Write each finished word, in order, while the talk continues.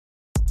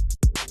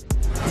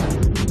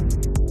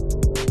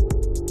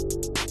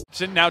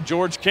Johnson. Now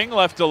George King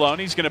left alone.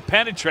 He's going to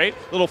penetrate.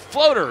 Little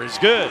floater is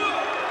good.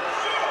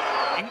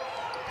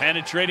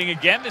 Penetrating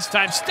again. This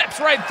time steps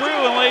right through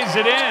and lays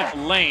it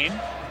in. Lane.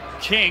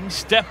 King,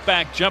 step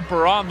back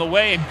jumper on the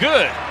way and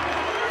good.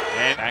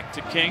 And back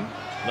to King.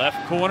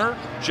 Left corner.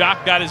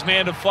 Jock got his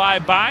man to fly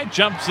by.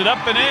 Jumps it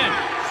up and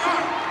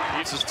in.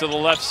 This is to the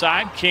left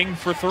side. King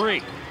for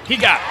three. He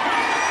got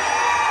it.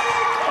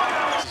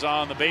 This is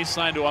on the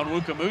baseline to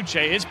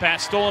Onwukamuche. His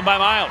pass stolen by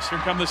Miles. Here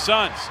come the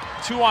Suns.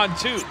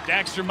 2-on-2.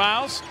 Daxter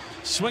Miles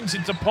swings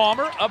it to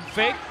Palmer. Up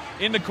fake.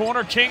 In the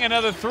corner. King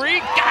another three.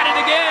 Got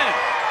it again.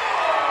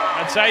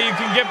 That's how you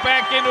can get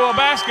back into a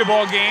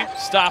basketball game.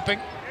 Stopping.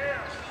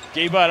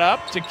 Gave it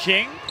up to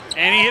King.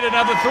 And he hit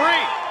another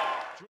three.